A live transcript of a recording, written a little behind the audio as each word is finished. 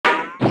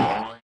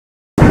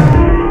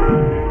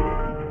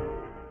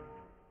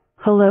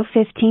Hello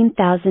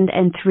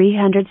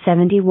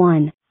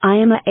 15,371. I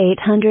am a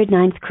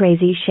 809th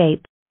crazy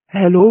shape.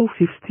 Hello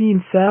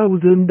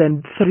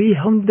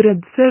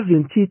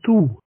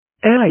 15,372.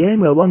 I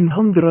am a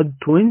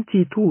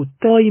 122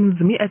 times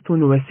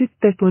 126.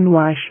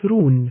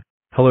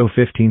 Hello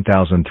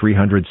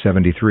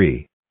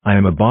 15,373. I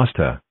am a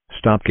Basta,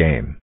 stop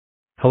game.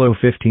 Hello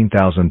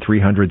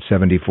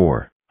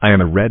 15,374. I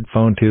am a red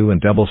phone 2 and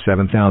double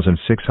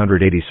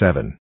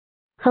 7,687.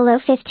 Hello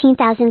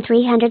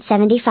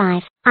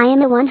 15,375. I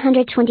am a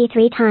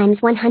 123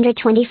 times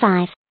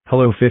 125.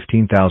 Hello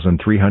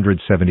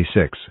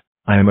 15,376.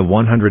 I am a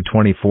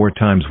 124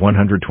 times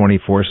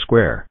 124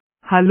 square.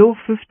 Hello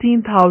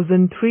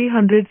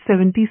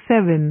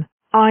 15,377.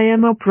 I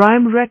am a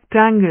prime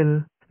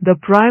rectangle. The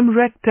prime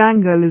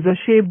rectangle is a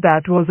shape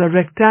that was a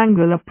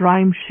rectangle, a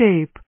prime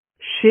shape.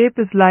 Shape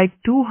is like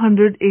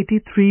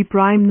 283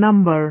 prime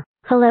number.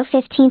 Hello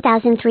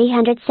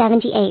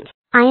 15,378.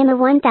 I am a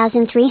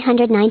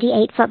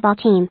 1,398 football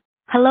team.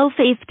 Hello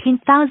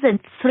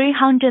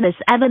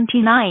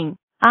 15,379.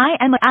 I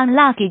am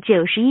unlucky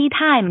 91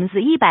 times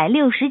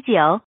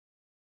 169.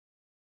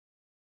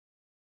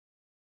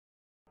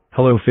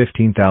 Hello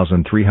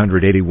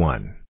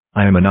 15,381.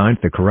 I am a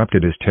ninth, the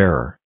corrupted is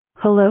terror.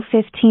 Hello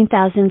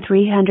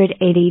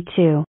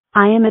 15,382.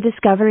 I am a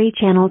Discovery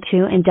Channel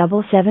 2 and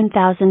double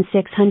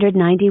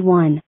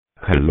 7,691.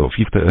 Hello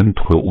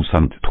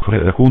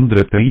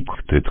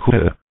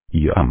 15,383.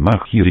 I am a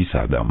Chiris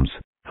Adams.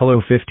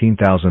 Hello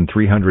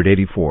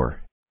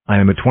 15,384. I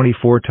am a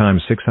 24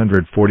 times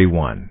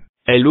 641.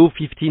 Hello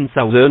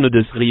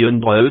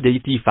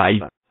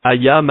 15,385. I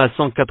am a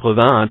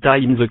 181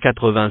 times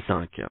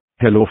 85.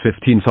 Hello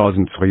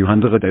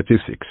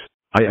 15,386.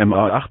 I am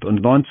a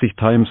 98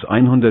 times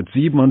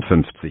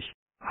 157.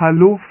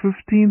 Hello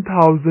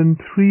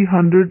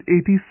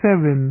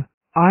 15,387.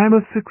 I am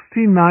a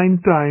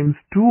 69 times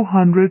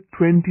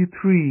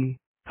 223.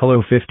 Hello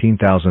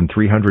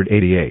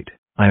 15,388.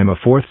 I am a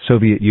fourth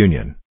Soviet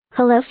Union.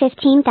 Hello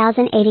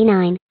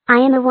 15,089. I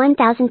am a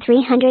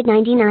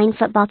 1,399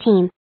 football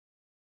team.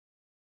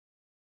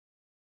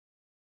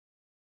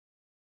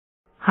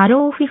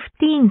 Hello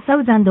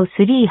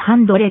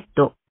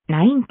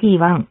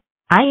 15,391.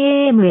 I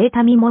am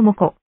Tani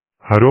Momoko.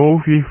 Hello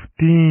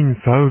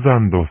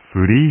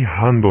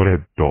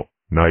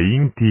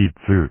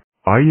 15,392.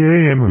 I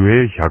am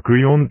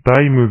 104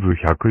 times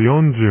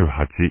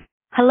 148.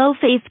 Hello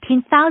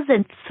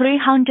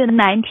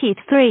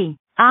 15,393.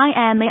 I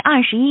am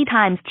 21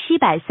 times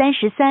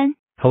 733.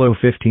 Hello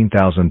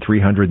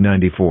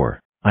 15,394.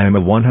 I am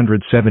a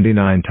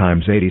 179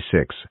 times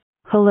 86.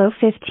 Hello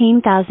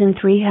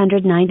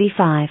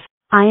 15,395.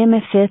 I am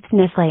a fifth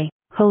Nestle.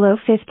 Hello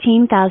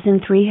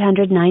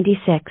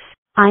 15,396.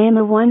 I am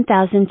a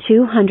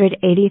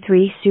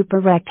 1,283 super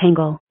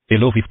rectangle.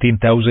 Hello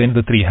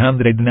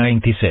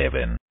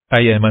 15,397.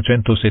 I am a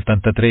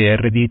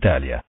 173R di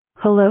Italia.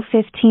 Hello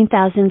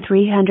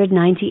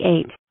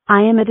 15,398.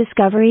 I am a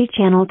Discovery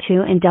Channel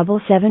 2 and double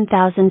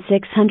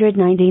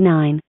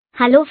 7,699.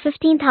 Hello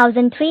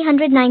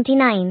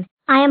 15,399.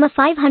 I am a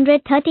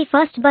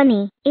 531st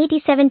bunny,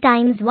 87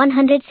 times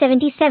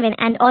 177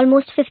 and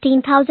almost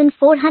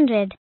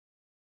 15,400.